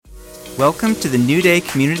Welcome to the New Day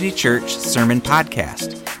Community Church Sermon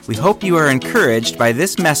Podcast. We hope you are encouraged by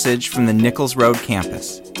this message from the Nichols Road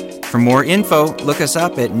campus. For more info, look us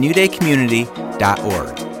up at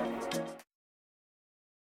newdaycommunity.org.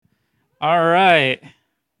 All right.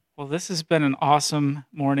 Well, this has been an awesome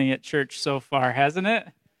morning at church so far, hasn't it?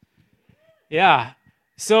 Yeah.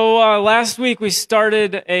 So last week we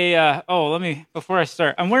started before I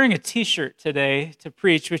start, I'm wearing a t-shirt today to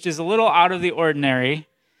preach, which is a little out of the ordinary.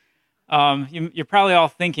 You're probably all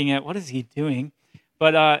thinking it, what is he doing?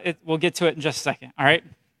 But we'll get to it in just a second, all right?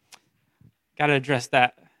 Got to address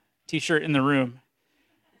that t-shirt in the room.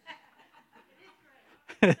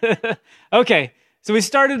 Okay, so we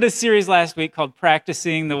started a series last week called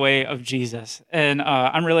Practicing the Way of Jesus, and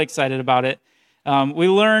I'm really excited about it. We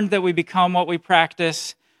learned that we become what we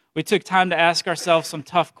practice. We took time to ask ourselves some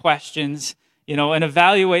tough questions, and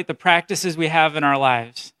evaluate the practices we have in our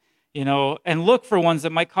lives. And look for ones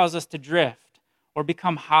that might cause us to drift or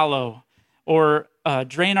become hollow or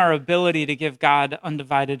drain our ability to give God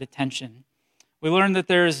undivided attention. We learned that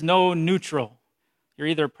there is no neutral. You're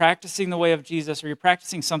either practicing the way of Jesus or you're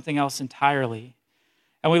practicing something else entirely.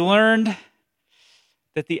 And we learned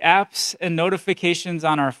that the apps and notifications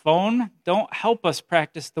on our phone don't help us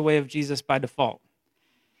practice the way of Jesus by default.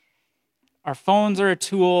 Our phones are a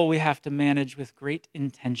tool we have to manage with great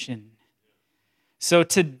intention. So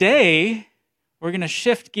today, we're going to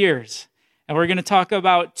shift gears, and we're going to talk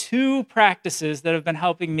about two practices that have been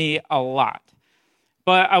helping me a lot.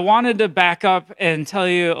 But I wanted to back up and tell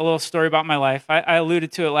you a little story about my life. I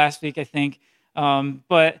alluded to it last week, I think.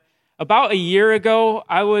 But about a year ago,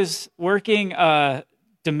 I was working a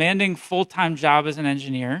demanding full-time job as an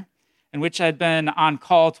engineer, in which I'd been on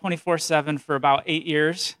call 24/7 for about 8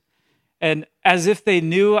 years. And as if they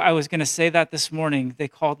knew I was going to say that this morning, they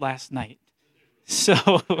called last night.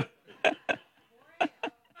 So,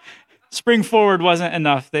 spring forward wasn't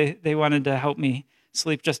enough. They wanted to help me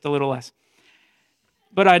sleep just a little less.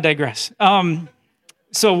 But I digress.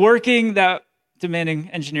 So working that demanding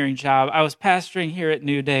engineering job, I was pastoring here at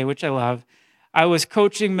New Day, which I love. I was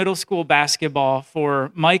coaching middle school basketball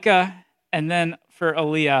for Micah and then for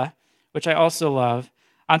Aaliyah, which I also love.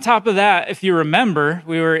 On top of that, if you remember,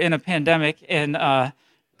 we were in a pandemic, and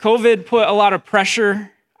COVID put a lot of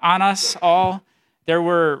pressure on us all. There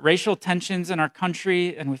were racial tensions in our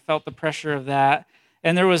country, and we felt the pressure of that.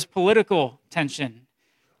 And there was political tension.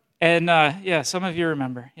 And some of you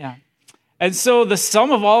remember, yeah. And so the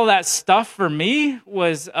sum of all that stuff for me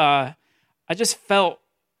was I just felt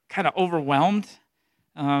kind of overwhelmed.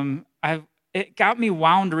 It got me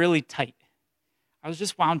wound really tight. I was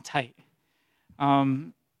just wound tight.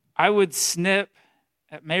 I would snip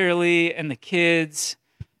at Marilee and the kids,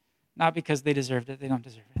 not because they deserved it, they don't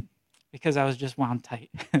deserve it, because I was just wound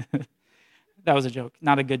tight. That was a joke,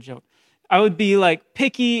 not a good joke. I would be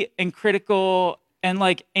picky and critical,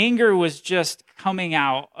 and anger was just coming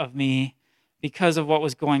out of me because of what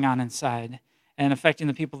was going on inside and affecting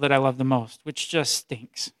the people that I love the most, which just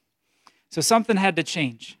stinks. So something had to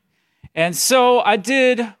change. And so I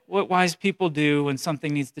did what wise people do when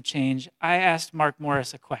something needs to change. I asked Mark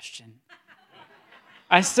Morris a question.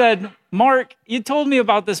 I said, Mark, you told me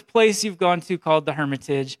about this place you've gone to called the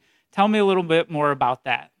Hermitage. Tell me a little bit more about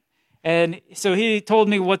that. And so he told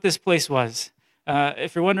me what this place was.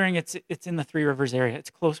 If you're wondering, it's in the Three Rivers area. It's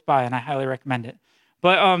close by, and I highly recommend it.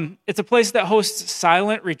 But it's a place that hosts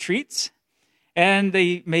silent retreats, and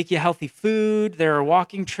they make you healthy food. There are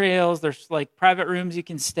walking trails. There's private rooms you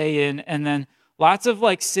can stay in, and then lots of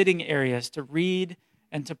sitting areas to read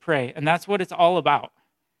and to pray. And that's what it's all about,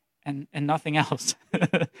 and nothing else,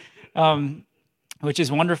 which is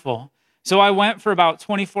wonderful. So I went for about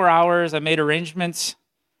 24 hours. I made arrangements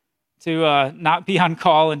to not be on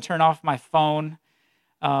call and turn off my phone.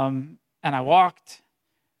 And I walked,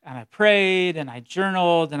 and I prayed, and I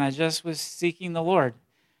journaled, and I just was seeking the Lord.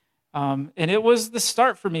 And it was the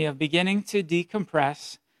start for me of beginning to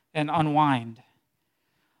decompress and unwind.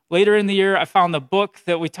 Later in the year, I found the book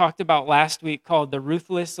that we talked about last week called The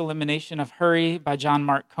Ruthless Elimination of Hurry by John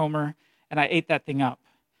Mark Comer, and I ate that thing up.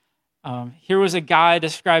 Here was a guy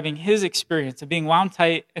describing his experience of being wound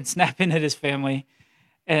tight and snapping at his family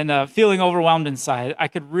and feeling overwhelmed inside. I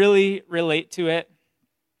could really relate to it.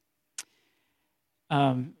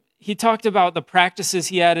 He talked about the practices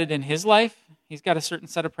he added in his life. He's got a certain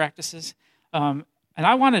set of practices. And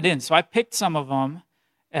I wanted in, so I picked some of them,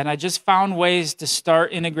 and I just found ways to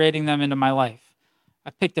start integrating them into my life. I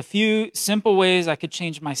picked a few simple ways I could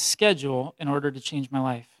change my schedule in order to change my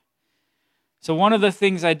life. So one of the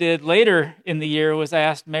things I did later in the year was I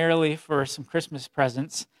asked Marilee for some Christmas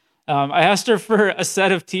presents. I asked her for a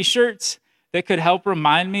set of T-shirts that could help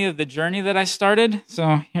remind me of the journey that I started.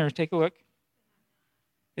 So here, take a look.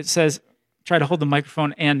 It says, try to hold the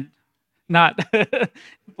microphone and not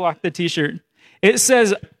block the t-shirt. It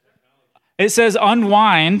says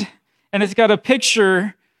unwind, and it's got a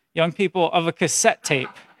picture, young people, of a cassette tape.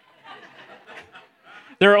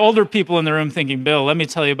 There are older people in the room thinking, Bill, let me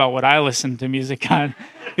tell you about what I listened to music on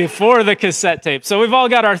before the cassette tape. So we've all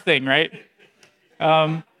got our thing, right?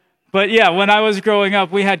 But yeah, when I was growing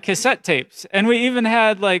up, we had cassette tapes. And we even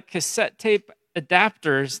had like cassette tape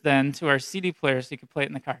adapters then to our CD players so you could play it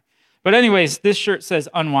in the car. But anyways, this shirt says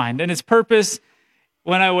unwind. And its purpose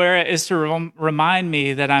when I wear it is to remind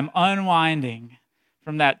me that I'm unwinding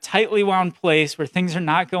from that tightly wound place where things are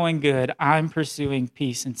not going good. I'm pursuing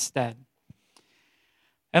peace instead.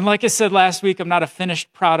 And like I said last week, I'm not a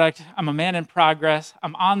finished product. I'm a man in progress.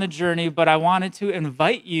 I'm on the journey, but I wanted to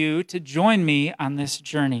invite you to join me on this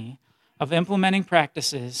journey of implementing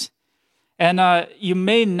practices. And my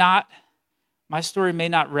story may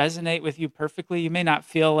not resonate with you perfectly. You may not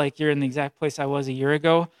feel like you're in the exact place I was a year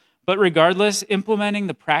ago. But regardless, implementing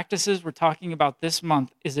the practices we're talking about this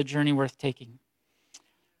month is a journey worth taking.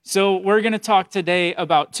 So we're going to talk today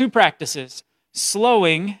about two practices,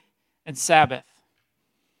 slowing and Sabbath.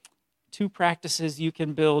 Two practices you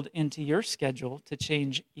can build into your schedule to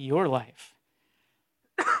change your life.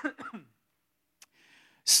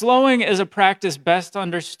 Slowing is a practice best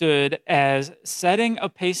understood as setting a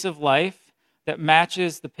pace of life that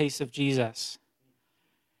matches the pace of Jesus.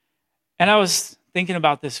 And I was thinking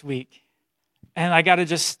about this week, and I got to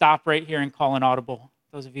just stop right here and call an audible.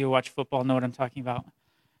 Those of you who watch football know what I'm talking about.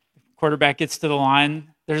 The quarterback gets to the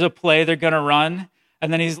line, there's a play they're going to run,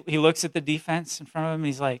 and then he looks at the defense in front of him, and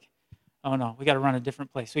he's like, oh no, we got to run a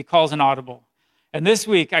different play. So he calls an audible. And this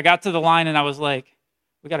week, I got to the line, and I was like,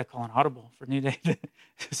 we got to call an audible for New Day.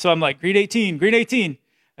 So I'm like, green 18.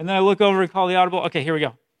 And then I look over and call the audible. Okay, here we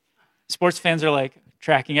go. Sports fans are like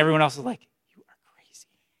tracking. Everyone else is like, you are crazy.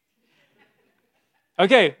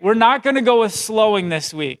 Okay, we're not going to go with slowing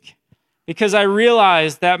this week because I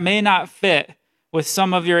realize that may not fit with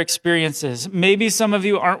some of your experiences. Maybe some of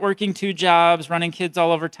you aren't working 2 jobs, running kids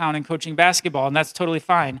all over town and coaching basketball, and that's totally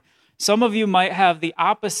fine. Some of you might have the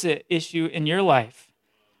opposite issue in your life.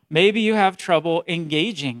 Maybe you have trouble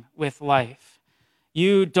engaging with life.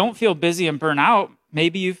 You don't feel busy and burn out.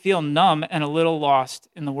 Maybe you feel numb and a little lost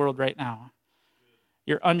in the world right now.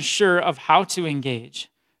 You're unsure of how to engage.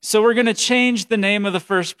 So we're going to change the name of the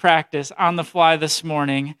first practice on the fly this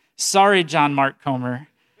morning. Sorry, John Mark Comer.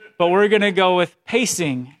 But we're going to go with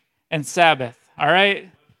pacing and Sabbath. All right?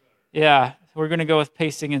 Yeah, we're going to go with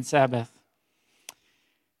pacing and Sabbath.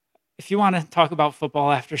 If you want to talk about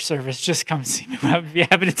football after service, just come see me. I'd be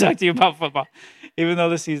happy to talk to you about football, even though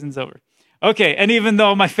the season's over. Okay, and even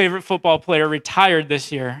though my favorite football player retired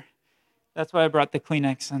this year, that's why I brought the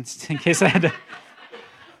Kleenex in case I had to.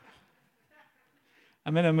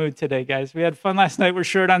 I'm in a mood today, guys. We had fun last night. We're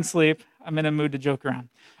short on sleep. I'm in a mood to joke around.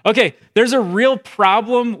 Okay, there's a real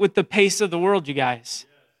problem with the pace of the world, you guys.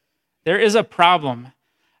 There is a problem.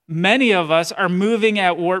 Many of us are moving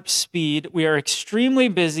at warp speed. We are extremely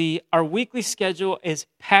busy. Our weekly schedule is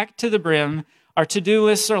packed to the brim. Our to-do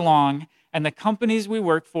lists are long. And the companies we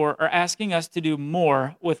work for are asking us to do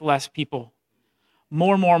more with less people.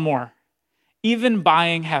 More. Even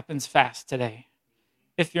buying happens fast today,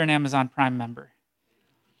 if you're an Amazon Prime member.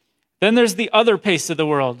 Then there's the other pace of the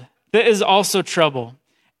world that is also trouble.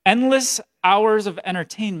 Endless hours of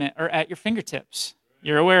entertainment are at your fingertips.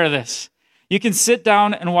 You're aware of this. You can sit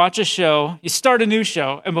down and watch a show. You start a new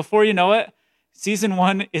show, and before you know it, season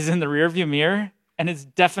 1 is in the rearview mirror, and it's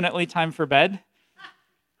definitely time for bed.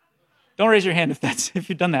 Don't raise your hand if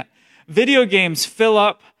you've done that. Video games fill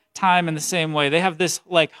up time in the same way. They have this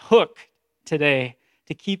like hook today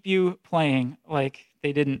to keep you playing like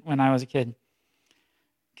they didn't when I was a kid.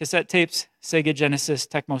 Cassette tapes, Sega Genesis,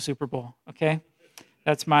 Tecmo Super Bowl. Okay,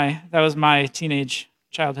 that was my teenage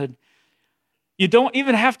childhood. You don't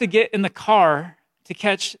even have to get in the car to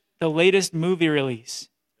catch the latest movie release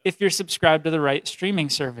if you're subscribed to the right streaming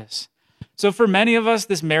service. So for many of us,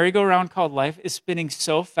 this merry-go-round called life is spinning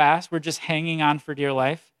so fast, we're just hanging on for dear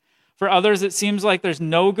life. For others, it seems like there's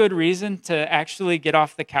no good reason to actually get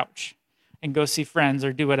off the couch and go see friends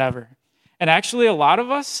or do whatever. And actually, a lot of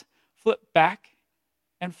us flip back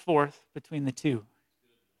and forth between the two.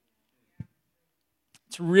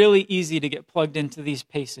 It's really easy to get plugged into these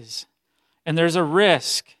paces. And there's a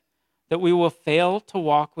risk that we will fail to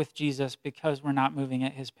walk with Jesus because we're not moving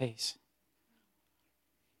at his pace.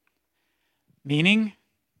 Meaning,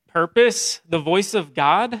 purpose, the voice of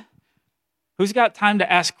God. Who's got time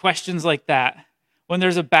to ask questions like that when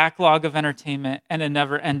there's a backlog of entertainment and a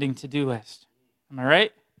never-ending to-do list. Am I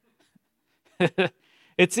right?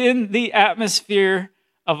 It's in the atmosphere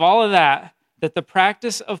of all of that the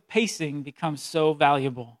practice of pacing becomes so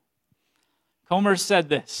valuable. Comer said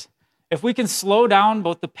this: if we can slow down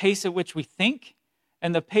both the pace at which we think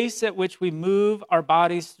and the pace at which we move our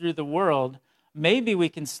bodies through the world, maybe we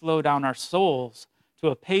can slow down our souls to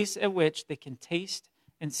a pace at which they can taste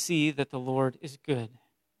and see that the Lord is good.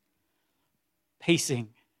 Pacing.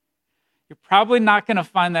 You're probably not going to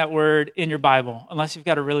find that word in your Bible unless you've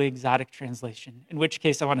got a really exotic translation, in which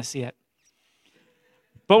case I want to see it.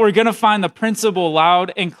 But we're going to find the principle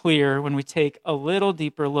loud and clear when we take a little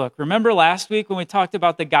deeper look. Remember last week when we talked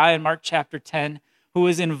about the guy in Mark chapter 10 who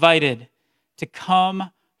was invited to come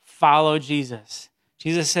follow Jesus?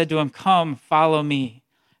 Jesus said to him, "Come, follow me."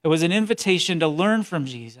 It was an invitation to learn from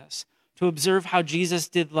Jesus, to observe how Jesus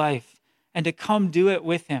did life, and to come do it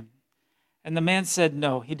with him. And the man said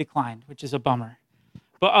no, he declined, which is a bummer.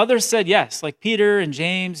 But others said yes, like Peter and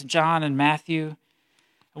James and John and Matthew.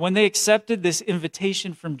 And when they accepted this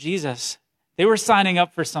invitation from Jesus, they were signing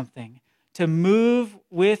up for something, to move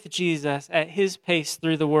with Jesus at his pace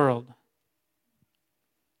through the world.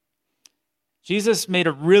 Jesus made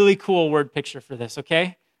a really cool word picture for this,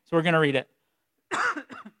 okay? So we're going to read it.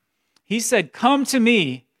 He said, "Come to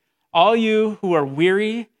me, all you who are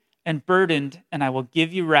weary and burdened, and I will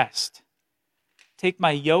give you rest. Take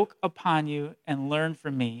my yoke upon you and learn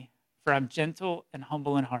from me, for I'm gentle and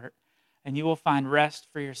humble in heart, and you will find rest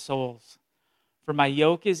for your souls. For my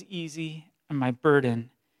yoke is easy and my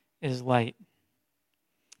burden is light."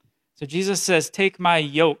 So Jesus says, take my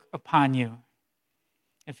yoke upon you.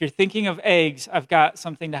 If you're thinking of eggs, I've got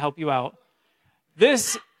something to help you out.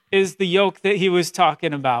 This is the yoke that he was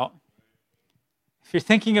talking about. If you're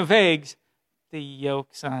thinking of eggs, the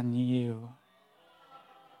yoke's on you.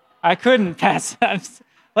 I couldn't pass that.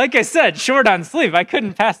 Like I said, short on sleep. I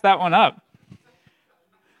couldn't pass that one up.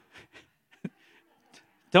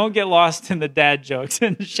 Don't get lost in the dad jokes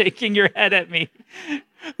and shaking your head at me.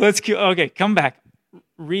 Okay, come back.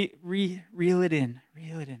 Reel it in.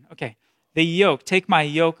 Okay. The yoke. Take my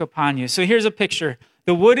yoke upon you. So here's a picture.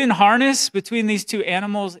 The wooden harness between these two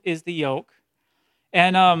animals is the yoke.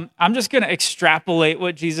 And I'm just going to extrapolate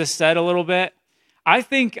what Jesus said a little bit. I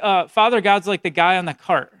think Father God's like the guy on the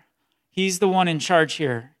cart. He's the one in charge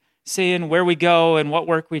here, saying where we go and what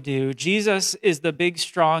work we do. Jesus is the big,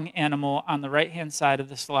 strong animal on the right-hand side of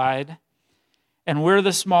the slide, and we're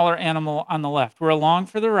the smaller animal on the left. We're along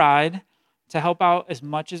for the ride to help out as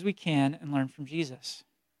much as we can and learn from Jesus.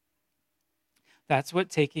 That's what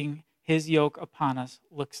taking his yoke upon us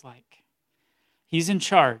looks like. He's in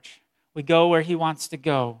charge. We go where he wants to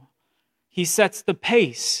go. He sets the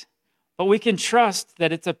pace, but we can trust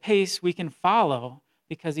that it's a pace we can follow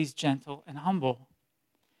because he's gentle and humble.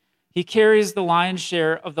 He carries the lion's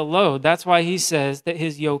share of the load. That's why he says that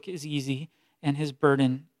his yoke is easy and his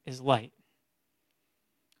burden is light.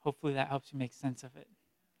 Hopefully that helps you make sense of it.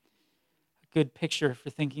 A good picture for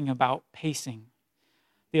thinking about pacing.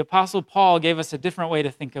 The Apostle Paul gave us a different way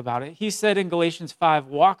to think about it. He said in Galatians 5,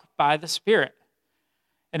 walk by the Spirit.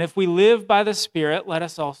 And if we live by the Spirit, let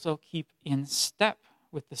us also keep in step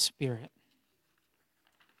with the Spirit.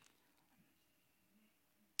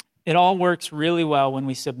 It all works really well when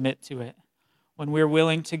we submit to it, when we're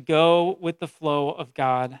willing to go with the flow of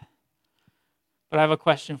God. But I have a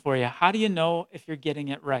question for you. How do you know if you're getting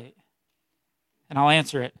it right? And I'll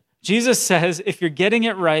answer it. Jesus says, if you're getting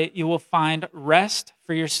it right, you will find rest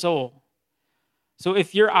for your soul. So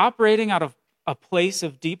if you're operating out of a place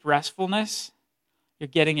of deep restfulness, you're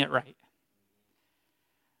getting it right.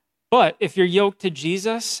 But if you're yoked to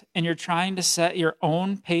Jesus and you're trying to set your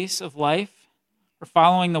own pace of life, or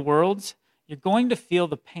following the world's, you're going to feel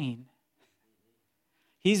the pain.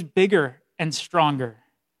 He's bigger and stronger.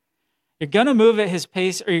 You're going to move at his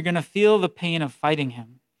pace or you're going to feel the pain of fighting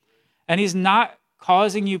him. And he's not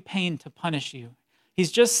causing you pain to punish you.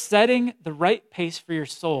 He's just setting the right pace for your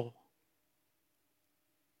soul.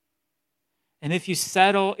 And if you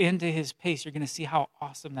settle into his pace, you're going to see how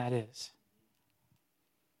awesome that is.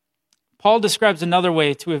 Paul describes another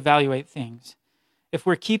way to evaluate things. If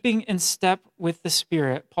we're keeping in step with the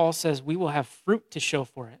Spirit, Paul says we will have fruit to show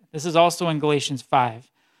for it. This is also in Galatians 5.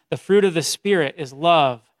 The fruit of the Spirit is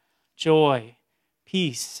love, joy,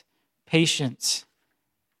 peace, patience,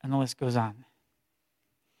 and the list goes on.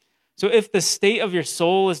 So if the state of your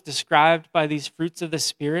soul is described by these fruits of the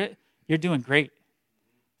Spirit, you're doing great.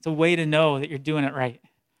 It's a way to know that you're doing it right.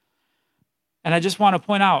 And I just want to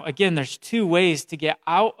point out, again, there's two ways to get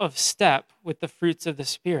out of step with the fruits of the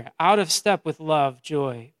Spirit, out of step with love,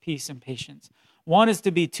 joy, peace, and patience. One is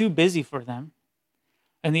to be too busy for them,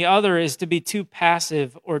 and the other is to be too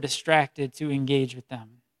passive or distracted to engage with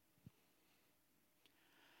them.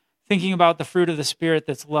 Thinking about the fruit of the Spirit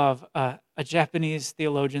that's love, a Japanese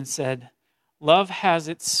theologian said, "Love has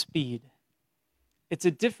its speed. It's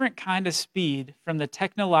a different kind of speed from the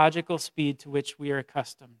technological speed to which we are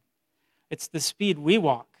accustomed. It's the speed we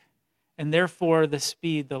walk, and therefore the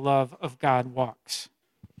speed the love of God walks."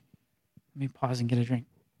 Let me pause and get a drink.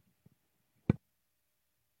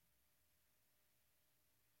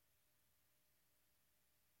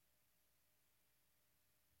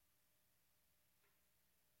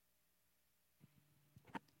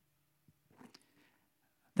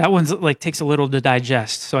 That one's takes a little to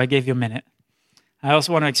digest, so I gave you a minute. I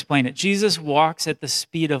also want to explain it. Jesus walks at the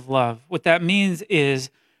speed of love. What that means is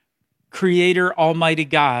Creator Almighty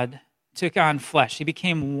God took on flesh. He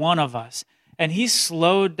became one of us, and he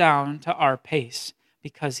slowed down to our pace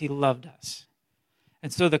because he loved us.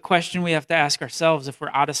 And so the question we have to ask ourselves if we're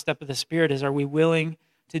out of step with the Spirit is, are we willing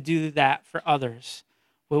to do that for others?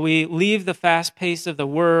 Will we leave the fast pace of the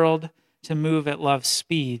world to move at love's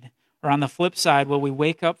speed? Or on the flip side, will we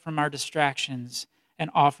wake up from our distractions and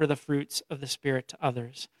offer the fruits of the Spirit to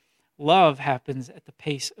others? Love happens at the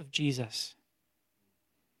pace of Jesus.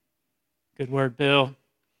 Good word, Bill.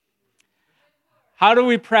 How do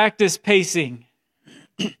we practice pacing?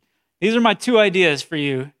 These are my two ideas for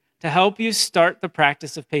you to help you start the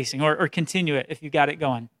practice of pacing, or continue it if you got it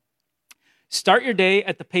going. Start your day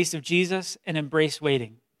at the pace of Jesus and embrace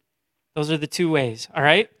waiting. Those are the two ways, all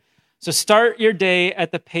right? So start your day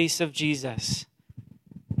at the pace of Jesus.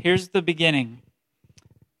 Here's the beginning.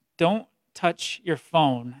 Don't touch your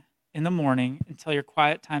phone in the morning until your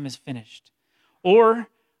quiet time is finished. Or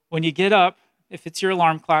when you get up, if it's your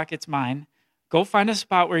alarm clock, it's mine, go find a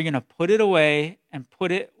spot where you're going to put it away and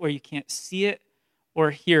put it where you can't see it or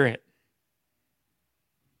hear it.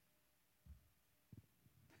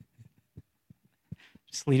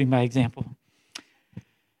 Just leading by example.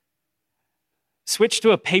 Switch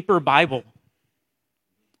to a paper Bible.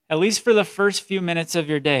 At least for the first few minutes of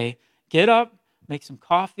your day. Get up, make some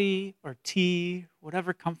coffee or tea,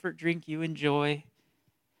 whatever comfort drink you enjoy,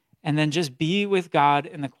 and then just be with God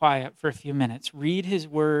in the quiet for a few minutes. Read his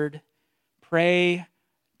word, pray,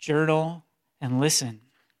 journal, and listen.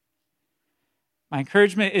 My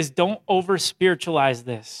encouragement is don't over-spiritualize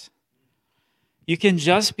this. You can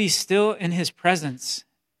just be still in his presence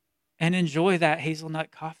and enjoy that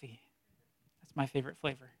hazelnut coffee. That's my favorite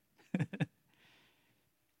flavor.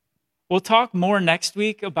 We'll talk more next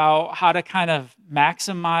week about how to kind of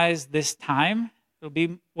maximize this time. It'll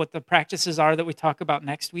be what the practices are that we talk about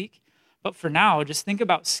next week. But for now, just think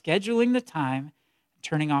about scheduling the time and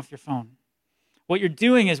turning off your phone. What you're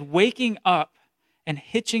doing is waking up and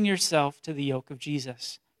hitching yourself to the yoke of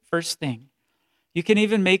Jesus. First thing. You can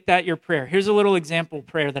even make that your prayer. Here's a little example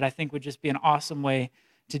prayer that I think would just be an awesome way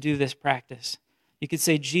to do this practice. You could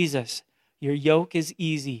say, Jesus, your yoke is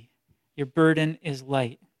easy. Your burden is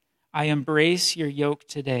light. I embrace your yoke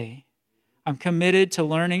today. I'm committed to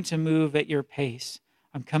learning to move at your pace.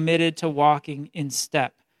 I'm committed to walking in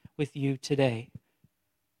step with you today.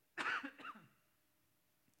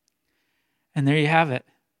 And there you have it.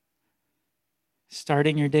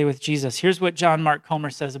 Starting your day with Jesus. Here's what John Mark Comer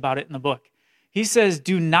says about it in the book. He says,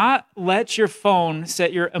 do not let your phone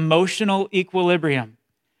set your emotional equilibrium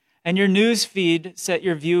and your news feed set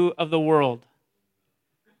your view of the world.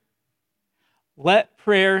 Let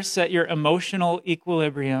prayer set your emotional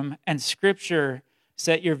equilibrium and Scripture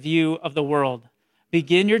set your view of the world.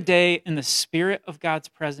 Begin your day in the spirit of God's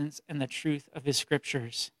presence and the truth of his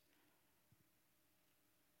Scriptures.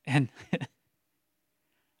 And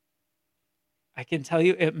I can tell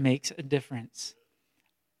you it makes a difference.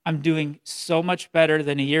 I'm doing so much better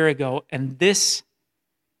than a year ago, and this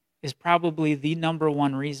is probably the number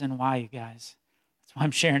one reason why, you guys. That's why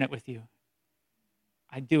I'm sharing it with you.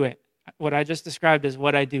 I do it. What I just described is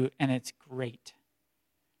what I do, and it's great.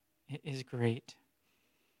 It is great.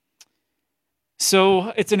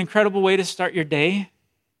 So it's an incredible way to start your day,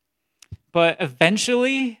 but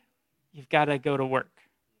eventually you've got to go to work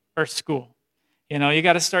or school. You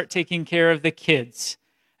got to start taking care of the kids.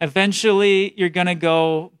 Eventually you're going to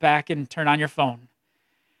go back and turn on your phone.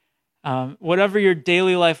 Whatever your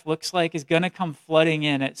daily life looks like is going to come flooding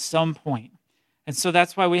in at some point. And so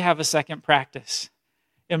that's why we have a second practice.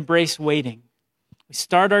 Embrace waiting. We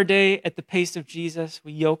start our day at the pace of Jesus.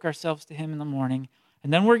 We yoke ourselves to him in the morning.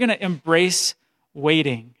 And then we're going to embrace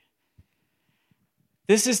waiting.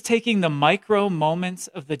 This is taking the micro moments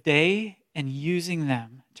of the day and using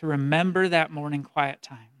them to remember that morning quiet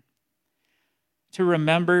time. To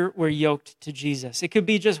remember we're yoked to Jesus. It could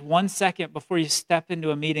be just 1 second before you step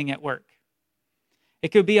into a meeting at work. It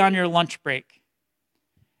could be on your lunch break.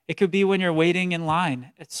 It could be when you're waiting in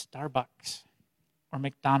line at Starbucks or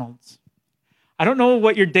McDonald's. I don't know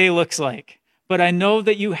what your day looks like, but I know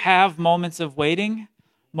that you have moments of waiting,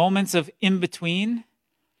 moments of in between,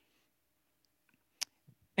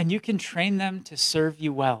 and you can train them to serve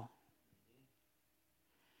you well.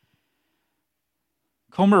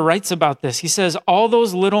 Comer writes about this. He says, all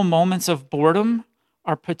those little moments of boredom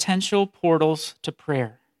are potential portals to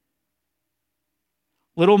prayer.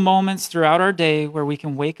 Little moments throughout our day where we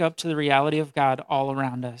can wake up to the reality of God all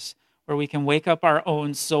around us, where we can wake up our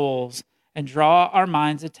own souls and draw our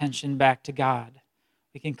mind's attention back to God.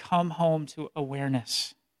 We can come home to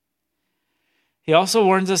awareness. He also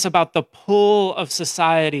warns us about the pull of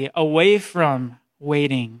society away from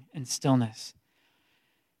waiting and stillness.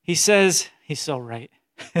 He says, he's so right.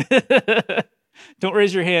 Don't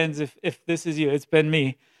raise your hands if this is you. It's been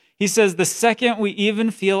me. He says, the second we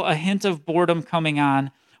even feel a hint of boredom coming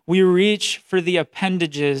on, we reach for the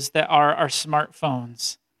appendages that are our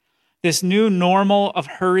smartphones. This new normal of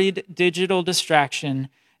hurried digital distraction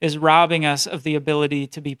is robbing us of the ability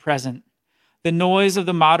to be present. The noise of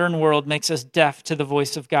the modern world makes us deaf to the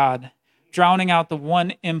voice of God, drowning out the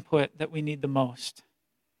one input that we need the most.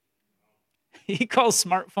 He calls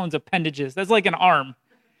smartphones appendages. That's like an arm.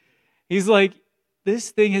 He's like,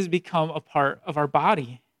 this thing has become a part of our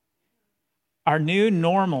body. Our new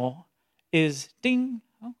normal is ding,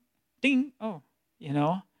 oh,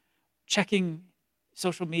 checking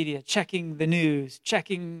social media, checking the news,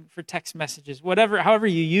 checking for text messages, however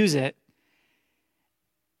you use it.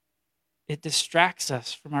 It distracts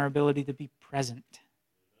us from our ability to be present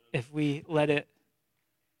if we let it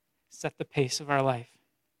set the pace of our life.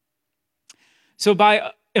 So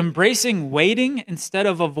by embracing waiting instead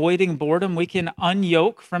of avoiding boredom, we can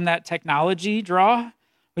unyoke from that technology draw.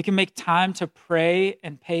 We can make time to pray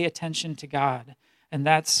and pay attention to God. And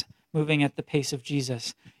that's moving at the pace of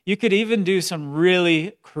Jesus. You could even do some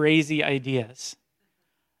really crazy ideas.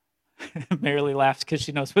 Marilee laughs because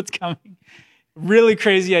she knows what's coming. Really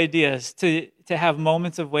crazy ideas to have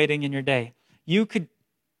moments of waiting in your day. You could,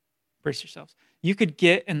 brace yourselves, you could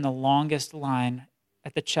get in the longest line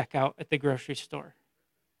at the checkout at the grocery store.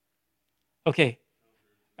 Okay,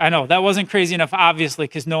 I know that wasn't crazy enough, obviously,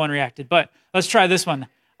 because no one reacted, but let's try this one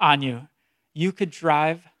on you. You could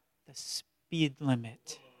drive the speed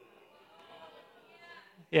limit.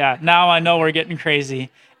 Yeah, now I know we're getting crazy.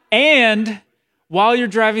 And while you're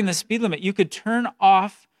driving the speed limit, you could turn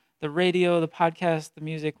off the radio, the podcast, the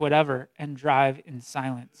music, whatever, and drive in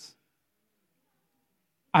silence.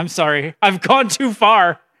 I'm sorry, I've gone too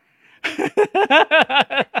far.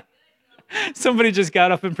 Somebody just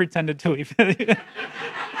got up and pretended to leave.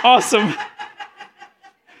 Awesome.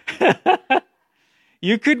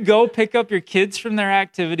 You could go pick up your kids from their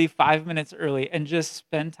activity 5 minutes early and just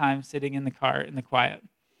spend time sitting in the car in the quiet.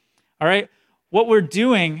 All right? What we're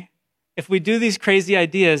doing, if we do these crazy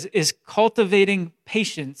ideas, is cultivating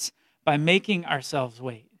patience by making ourselves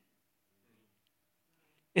wait.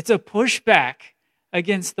 It's a pushback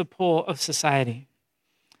against the pull of society.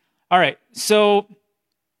 All right, so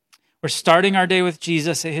we're starting our day with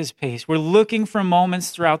Jesus at his pace. We're looking for moments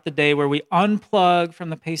throughout the day where we unplug from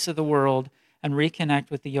the pace of the world and reconnect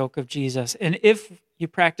with the yoke of Jesus. And if you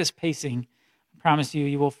practice pacing, I promise you,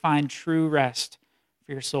 you will find true rest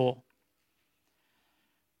for your soul.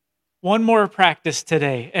 One more practice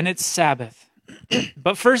today, and it's Sabbath.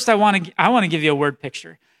 But first, I want to give you a word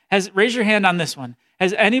picture. Raise your hand on this one.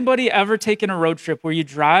 Has anybody ever taken a road trip where you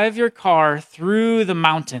drive your car through the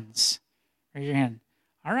mountains? Raise your hand.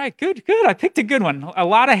 All right, good. I picked a good one. A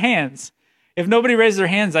lot of hands. If nobody raised their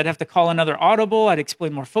hands, I'd have to call another audible. I'd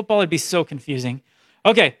explain more football. It'd be so confusing.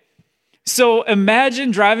 Okay, so imagine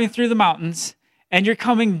driving through the mountains and you're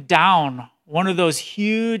coming down one of those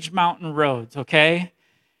huge mountain roads, okay?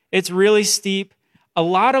 It's really steep. In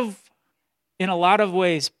a lot of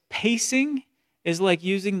ways, pacing is like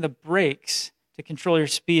using the brakes to control your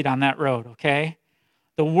speed on that road, okay?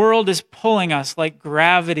 The world is pulling us like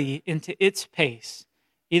gravity into its pace,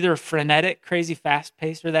 either a frenetic, crazy fast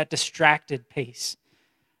pace or that distracted pace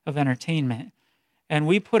of entertainment. And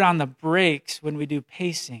we put on the brakes when we do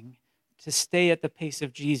pacing to stay at the pace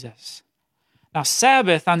of Jesus. Now,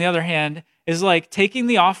 Sabbath, on the other hand, is like taking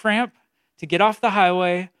the off-ramp to get off the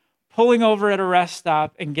highway, pulling over at a rest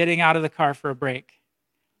stop, and getting out of the car for a break.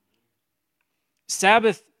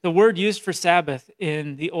 Sabbath, the word used for Sabbath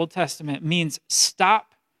in the Old Testament means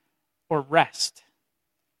stop or rest.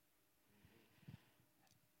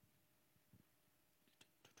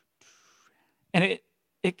 And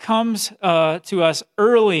it comes to us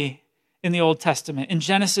early in the Old Testament. In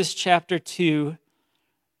Genesis chapter 2,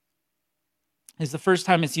 is the first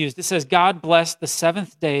time it's used. It says, God blessed the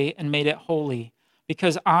seventh day and made it holy,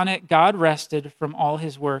 because on it God rested from all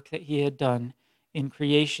his work that he had done in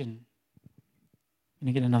creation. I'm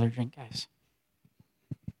going to get another drink, guys.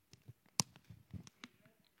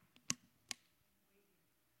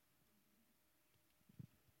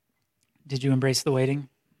 Did you embrace the waiting?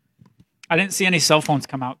 I didn't see any cell phones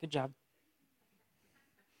come out. Good job.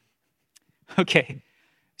 Okay.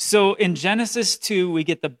 So in Genesis 2, we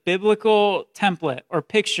get the biblical template or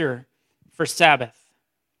picture for Sabbath.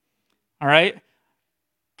 All right?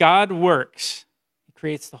 God works. He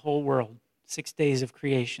creates the whole world, 6 days of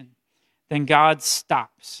creation. Then God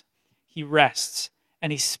stops. He rests.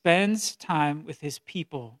 And he spends time with his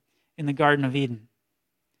people in the Garden of Eden.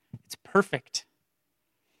 It's perfect.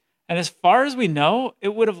 And as far as we know,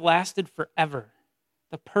 it would have lasted forever.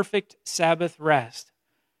 The perfect Sabbath rest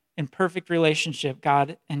in perfect relationship,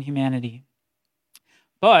 God and humanity.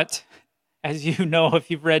 But, as you know, if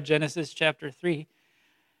you've read Genesis chapter 3,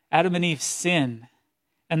 Adam and Eve sin,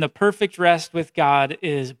 and the perfect rest with God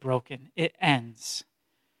is broken. It ends.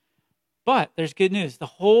 But there's good news. The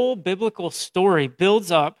whole biblical story builds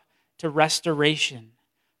up to restoration,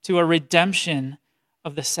 to a redemption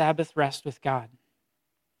of the Sabbath rest with God.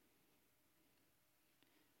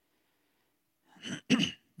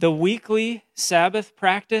 The weekly Sabbath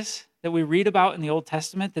practice that we read about in the Old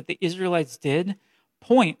Testament that the Israelites did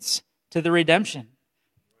points to the redemption.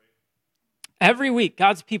 Every week,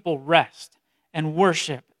 God's people rest and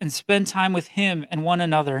worship and spend time with him and one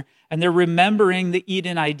another, and they're remembering the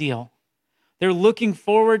Eden ideal. They're looking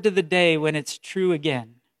forward to the day when it's true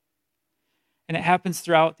again. And it happens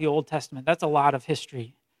throughout the Old Testament. That's a lot of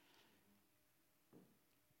history.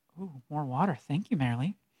 Ooh, more water. Thank you,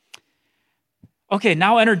 Marilee. Okay,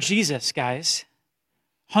 now enter Jesus, guys.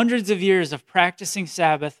 Hundreds of years of practicing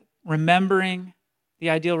Sabbath, remembering the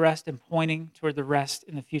ideal rest and pointing toward the rest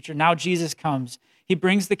in the future. Now Jesus comes. He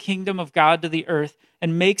brings the kingdom of God to the earth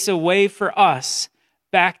and makes a way for us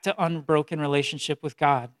back to unbroken relationship with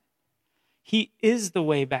God. He is the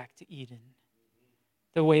way back to Eden,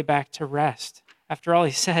 the way back to rest. After all,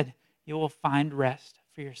 he said, you will find rest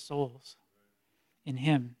for your souls in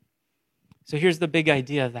him. So here's the big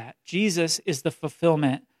idea of that. Jesus is the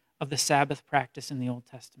fulfillment of the Sabbath practice in the Old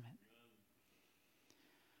Testament.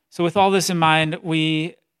 So with all this in mind,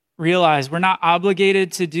 we realize we're not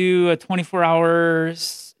obligated to do a 24-hour,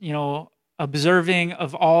 observing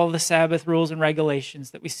of all the Sabbath rules and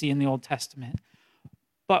regulations that we see in the Old Testament.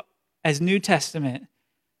 But as New Testament,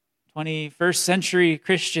 21st century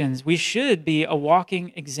Christians, we should be a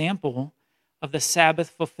walking example of the Sabbath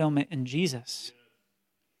fulfillment in Jesus.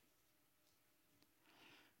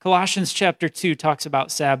 Colossians chapter 2 talks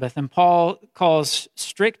about Sabbath, and Paul calls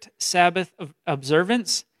strict Sabbath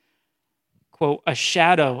observance, quote, a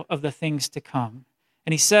shadow of the things to come.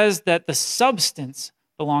 And he says that the substance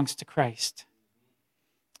belongs to Christ.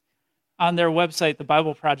 On their website, the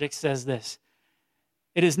Bible Project says this: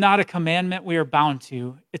 it is not a commandment we are bound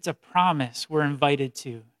to, it's a promise we're invited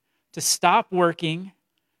to stop working,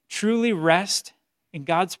 truly rest in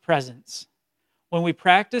God's presence. When we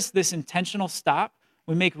practice this intentional stop,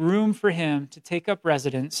 we make room for him to take up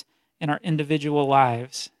residence in our individual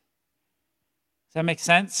lives. Does that make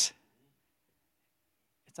sense?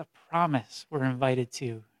 It's a promise we're invited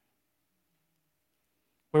to,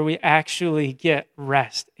 where we actually get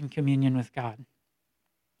rest in communion with God.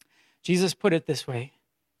 Jesus put it this way.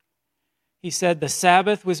 He said, the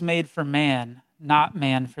Sabbath was made for man, not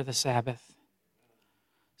man for the Sabbath.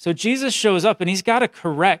 So Jesus shows up and he's got to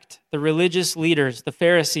correct the religious leaders, the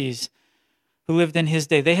Pharisees, who lived in his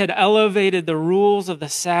day. They had elevated the rules of the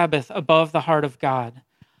Sabbath above the heart of God.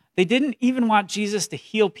 They didn't even want Jesus to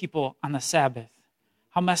heal people on the Sabbath.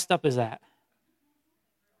 How messed up is that?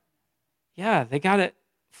 Yeah, they got it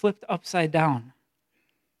flipped upside down.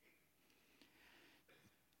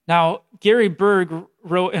 Now, Gary Berg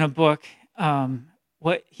wrote in a book,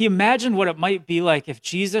 he imagined what it might be like if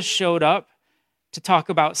Jesus showed up to talk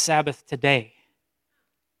about Sabbath today.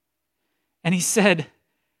 And he said,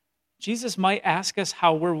 Jesus might ask us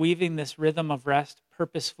how we're weaving this rhythm of rest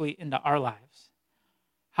purposefully into our lives.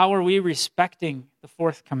 How are we respecting the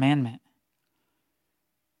fourth commandment?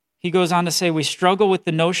 He goes on to say, we struggle with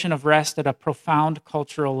the notion of rest at a profound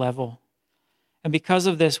cultural level. And because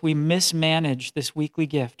of this, we mismanage this weekly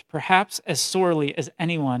gift, perhaps as sorely as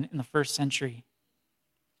anyone in the first century.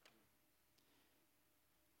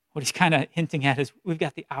 What he's kind of hinting at is we've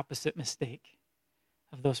got the opposite mistake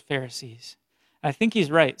of those Pharisees. I think he's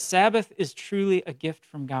right. Sabbath is truly a gift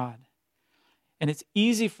from God. And it's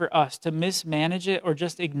easy for us to mismanage it or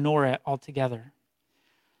just ignore it altogether.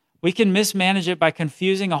 We can mismanage it by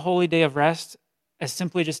confusing a holy day of rest as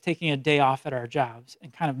simply just taking a day off at our jobs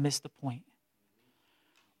and kind of miss the point.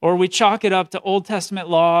 Or we chalk it up to Old Testament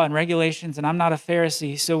law and regulations, and I'm not a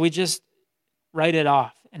Pharisee, so we just write it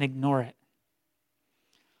off and ignore it.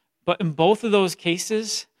 But in both of those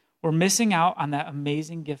cases, we're missing out on that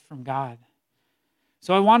amazing gift from God.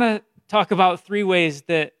 So I want to talk about 3 ways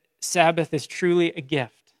that Sabbath is truly a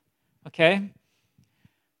gift, okay?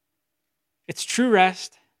 It's true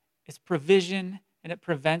rest, it's provision, and it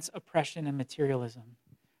prevents oppression and materialism,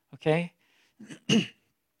 okay?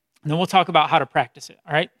 And then we'll talk about how to practice it,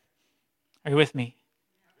 all right? Are you with me?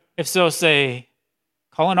 If so, say,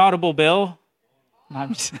 call an audible, Bill. No,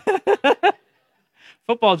 I'm just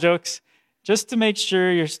football jokes, just to make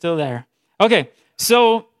sure you're still there. Okay,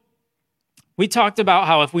 so we talked about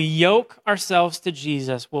how if we yoke ourselves to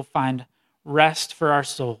Jesus, we'll find rest for our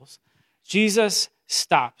souls. Jesus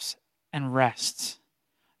stops and rests.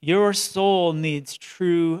 Your soul needs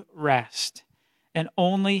true rest, and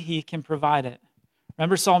only He can provide it.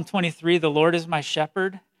 Remember Psalm 23, the Lord is my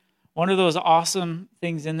shepherd? One of those awesome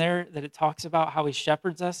things in there that it talks about how He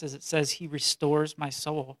shepherds us is it says He restores my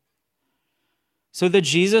soul. So the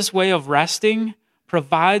Jesus way of resting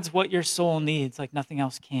provides what your soul needs like nothing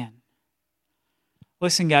else can.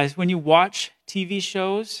 Listen, guys, when you watch TV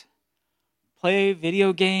shows, play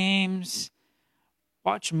video games,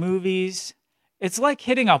 watch movies, it's like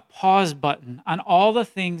hitting a pause button on all the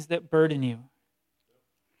things that burden you.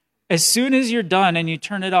 As soon as you're done and you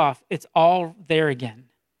turn it off, it's all there again.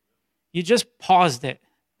 You just paused it.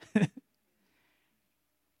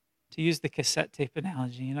 To use the cassette tape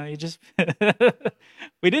analogy, you just,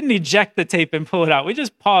 we didn't eject the tape and pull it out. We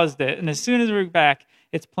just paused it. And as soon as we're back,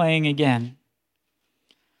 it's playing again.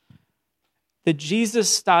 The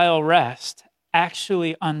Jesus-style rest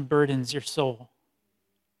actually unburdens your soul.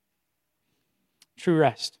 True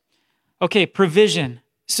rest. Okay, provision.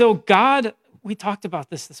 So God, we talked about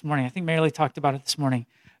this morning. I think Mary Lee talked about it this morning.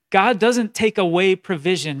 God doesn't take away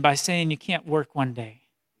provision by saying you can't work one day.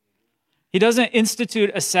 He doesn't institute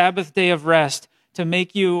a Sabbath day of rest to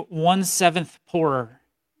make you 1/7 poorer.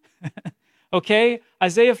 Okay?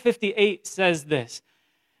 Isaiah 58 says this.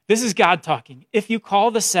 This is God talking. If you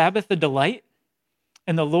call the Sabbath a delight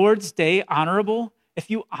and the Lord's day honorable, if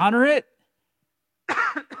you honor it,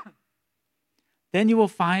 then you will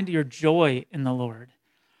find your joy in the Lord.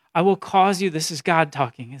 I will cause you, this is God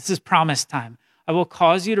talking, this is promise time. I will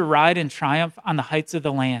cause you to ride in triumph on the heights of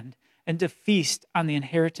the land and to feast on the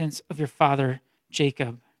inheritance of your father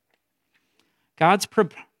Jacob. God's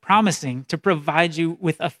promising to provide you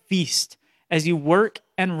with a feast as you work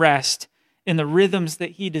and rest in the rhythms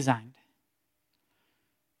that He designed.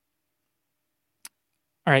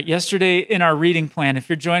 All right, yesterday in our reading plan, if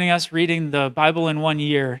you're joining us reading the Bible in 1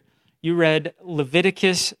 year, you read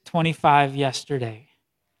Leviticus 25 yesterday.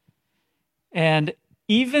 And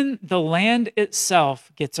even the land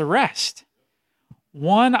itself gets a rest.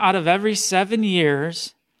 1 out of every 7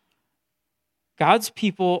 years, God's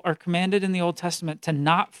people are commanded in the Old Testament to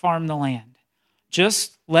not farm the land.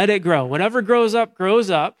 Just let it grow. Whatever grows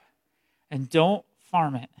up, and don't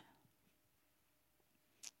farm it.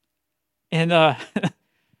 And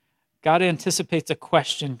God anticipates a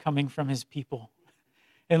question coming from His people.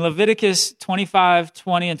 In Leviticus 25,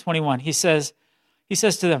 20, and 21, He says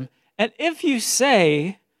to them, and if you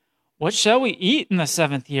say, what shall we eat in the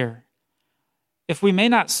 7th year? If we may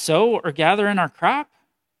not sow or gather in our crop?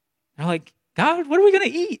 They're like, God, what are we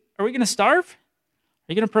going to eat? Are we going to starve?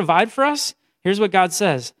 Are you going to provide for us? Here's what God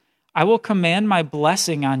says. I will command my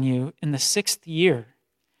blessing on you in the 6th year,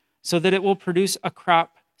 so that it will produce a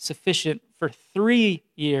crop sufficient for 3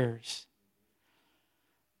 years.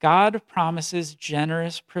 God promises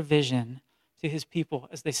generous provision to His people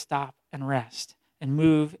as they stop and rest and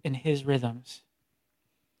move in His rhythms.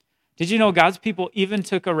 Did you know God's people even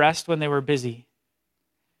took a rest when they were busy?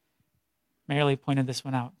 Mary Lee pointed this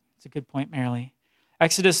one out. It's a good point, Mary Lee.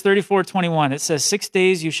 Exodus 34:21, it says, 6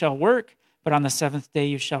 days you shall work, but on the 7th day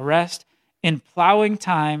you shall rest. In plowing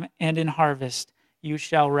time and in harvest you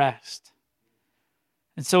shall rest.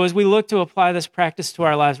 And so as we look to apply this practice to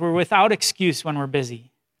our lives, we're without excuse when we're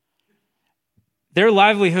busy. Their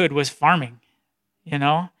livelihood was farming,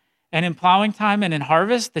 And in plowing time and in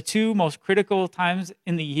harvest, the 2 most critical times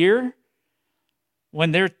in the year,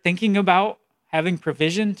 when they're thinking about having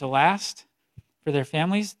provision to last for their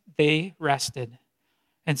families, they rested.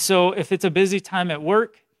 And so if it's a busy time at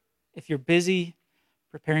work, if you're busy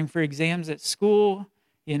preparing for exams at school,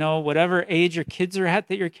 whatever age your kids are at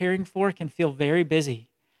that you're caring for can feel very busy.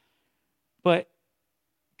 But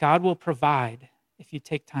God will provide if you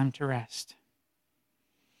take time to rest.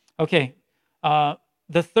 Okay,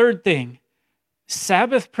 the third thing,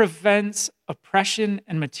 Sabbath prevents oppression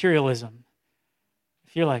and materialism.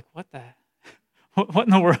 If you're like, what in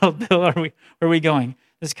the world, Bill, where are we going?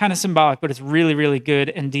 This is kind of symbolic, but it's really, really good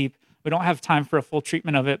and deep. We don't have time for a full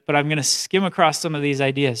treatment of it, but I'm going to skim across some of these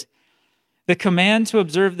ideas. The command to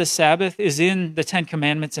observe the Sabbath is in the Ten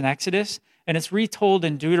Commandments in Exodus, and it's retold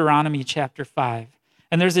in Deuteronomy chapter 5.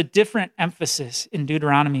 And there's a different emphasis in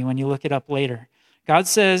Deuteronomy when you look it up later. God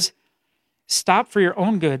says, stop for your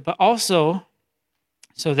own good, but also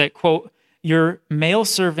so that, quote, your male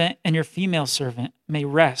servant and your female servant may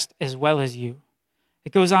rest as well as you.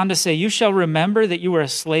 It goes on to say, you shall remember that you were a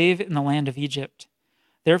slave in the land of Egypt.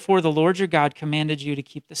 Therefore, the Lord your God commanded you to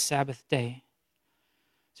keep the Sabbath day.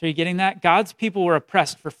 So are you getting that? God's people were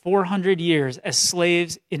oppressed for 400 years as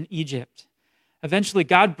slaves in Egypt. Eventually,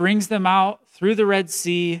 God brings them out through the Red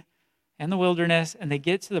Sea and the wilderness, and they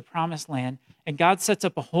get to the promised land, and God sets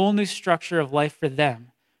up a whole new structure of life for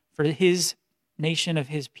them, for his nation of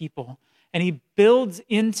his people. And he builds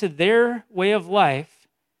into their way of life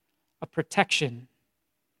a protection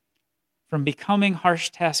from becoming harsh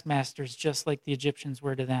taskmasters just like the Egyptians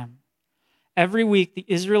were to them. Every week, the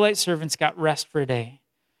Israelite servants got rest for a day.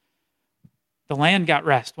 The land got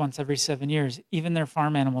rest once every 7 years. Even their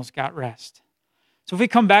farm animals got rest. So if we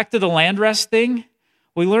come back to the land rest thing,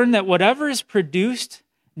 we learn that whatever is produced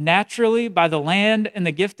naturally by the land and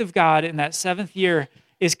the gift of God in that 7th year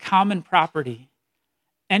is common property.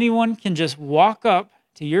 Anyone can just walk up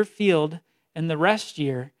to your field in the rest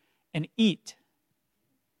year and eat.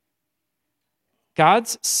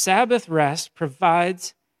 God's Sabbath rest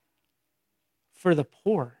provides for the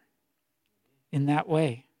poor in that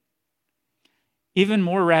way. Even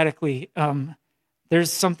more radically,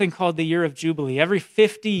 there's something called the year of Jubilee. Every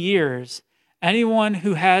 50 years, anyone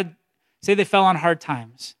who had, say they fell on hard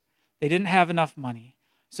times, they didn't have enough money,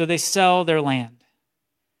 so they sell their land,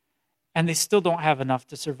 and they still don't have enough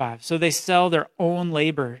to survive. So they sell their own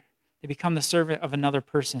labor. They become the servant of another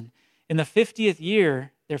person. In the 50th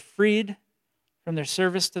year, they're freed from their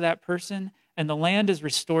service to that person, and the land is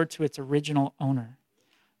restored to its original owner.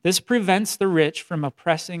 This prevents the rich from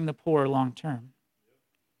oppressing the poor long term.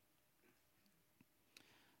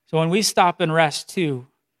 So when we stop and rest too,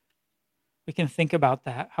 we can think about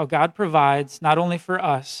that, how God provides not only for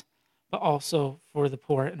us, but also for the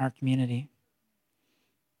poor in our community.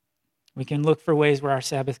 We can look for ways where our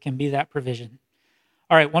Sabbath can be that provision.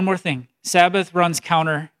 All right, one more thing. Sabbath runs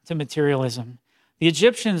counter to materialism. The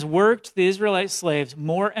Egyptians worked the Israelite slaves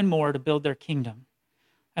more and more to build their kingdom.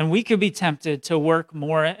 And we could be tempted to work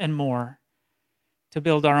more and more to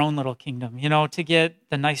build our own little kingdom, to get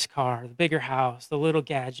the nice car, the bigger house, the little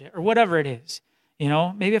gadget, or whatever it is.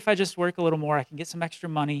 Maybe if I just work a little more, I can get some extra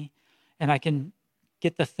money and I can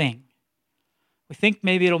get the thing. We think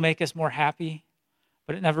maybe it'll make us more happy,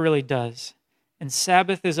 but it never really does. And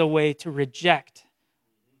Sabbath is a way to reject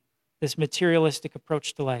this materialistic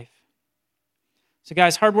approach to life. So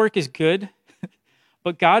guys, hard work is good,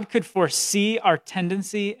 but God could foresee our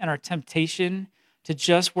tendency and our temptation to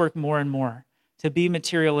just work more and more, to be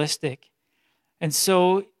materialistic. And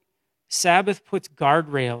so Sabbath puts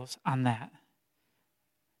guardrails on that.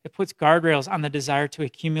 It puts guardrails on the desire to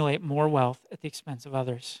accumulate more wealth at the expense of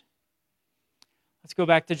others. Let's go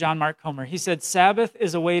back to John Mark Comer. He said, Sabbath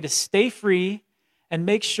is a way to stay free and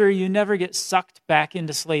make sure you never get sucked back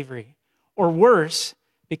into slavery. Or worse,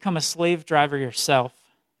 become a slave driver yourself.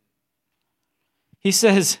 He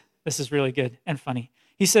says, this is really good and funny.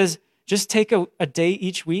 He says, just take a day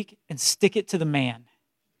each week and stick it to the man.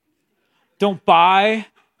 Don't buy,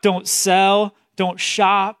 don't sell, don't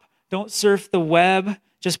shop, don't surf the web.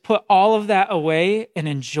 Just put all of that away and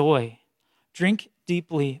enjoy. Drink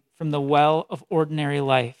deeply from the well of ordinary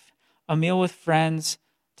life. A meal with friends,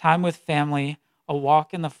 time with family, a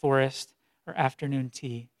walk in the forest, or afternoon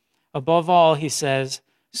tea. Above all, he says,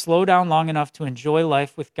 slow down long enough to enjoy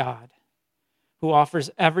life with God, who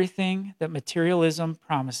offers everything that materialism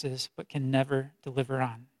promises but can never deliver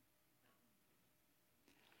on.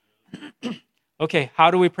 Okay,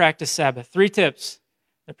 how do we practice Sabbath? 3 tips.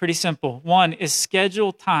 They're pretty simple. 1 is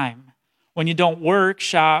schedule time when you don't work,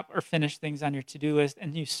 shop, or finish things on your to-do list,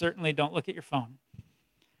 and you certainly don't look at your phone.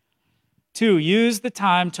 2, use the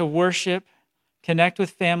time to worship, connect with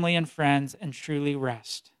family and friends, and truly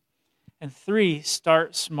rest. And 3,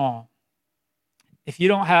 start small. If you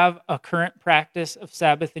don't have a current practice of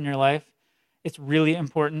Sabbath in your life, it's really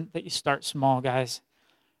important that you start small, guys.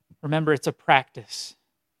 Remember, it's a practice.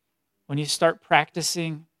 When you start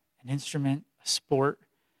practicing an instrument, a sport,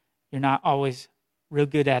 you're not always real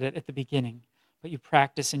good at it at the beginning, but you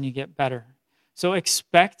practice and you get better. So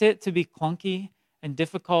expect it to be clunky and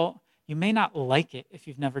difficult. You may not like it if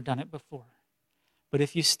you've never done it before. But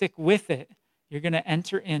if you stick with it, you're going to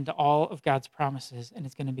enter into all of God's promises, and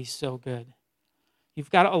it's going to be so good. You've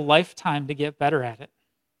got a lifetime to get better at it.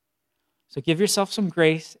 So give yourself some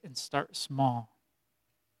grace and start small.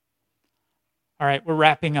 All right, we're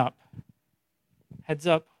wrapping up. Heads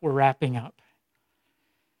up, we're wrapping up.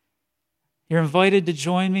 You're invited to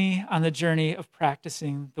join me on the journey of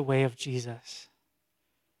practicing the way of Jesus.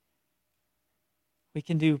 We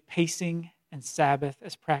can do pacing and Sabbath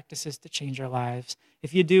as practices to change our lives.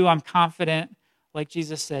 If you do, I'm confident, like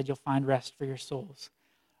Jesus said, you'll find rest for your souls.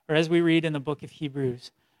 Or as we read in the book of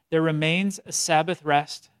Hebrews, there remains a Sabbath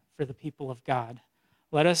rest for the people of God.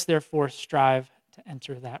 Let us therefore strive to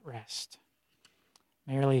enter that rest.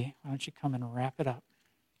 Marilee, why don't you come and wrap it up?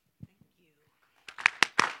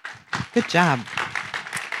 Good job.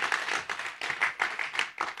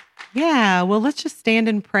 Yeah, well, let's just stand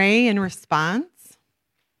and pray in response.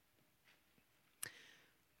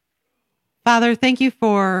 Father, thank you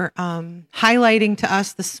for highlighting to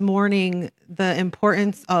us this morning the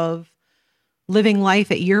importance of living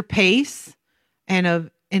life at your pace and of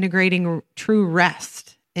integrating true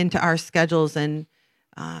rest into our schedules, and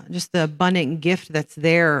just the abundant gift that's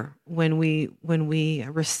there when we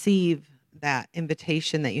receive that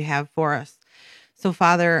invitation that you have for us. So,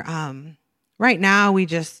 Father, right now I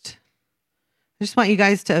just want you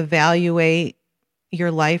guys to evaluate your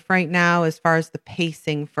life right now as far as the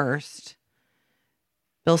pacing first.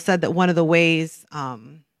 Bill said that one of the ways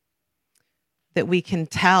that we can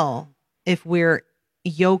tell if we're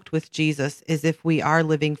yoked with Jesus is if we are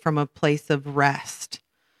living from a place of rest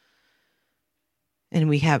and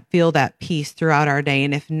we feel that peace throughout our day.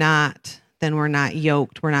 And if not, then we're not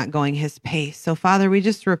yoked. We're not going his pace. So, Father, we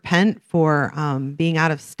just repent for being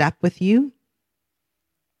out of step with you.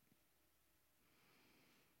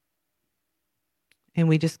 And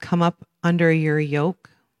we just come up under your yoke.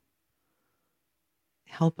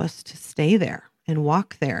 Help us to stay there and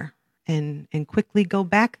walk there and quickly go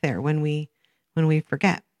back there when we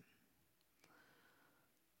forget.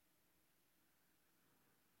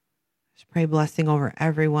 Just pray blessing over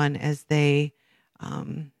everyone as they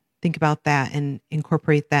think about that and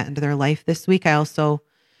incorporate that into their life this week. I also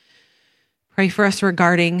pray for us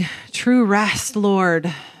regarding true rest,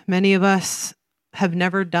 Lord. Many of us have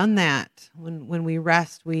never done that. When we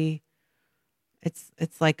rest,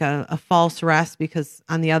 it's like a false rest, because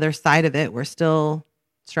on the other side of it, we're still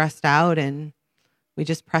stressed out and we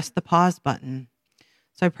just press the pause button.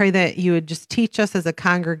 So I pray that you would just teach us as a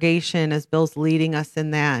congregation, as Bill's leading us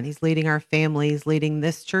in that, and he's leading our families, leading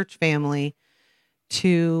this church family,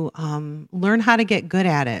 to learn how to get good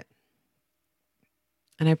at it.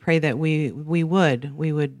 And I pray that we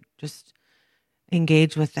would just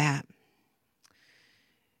engage with that.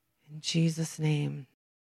 In Jesus' name.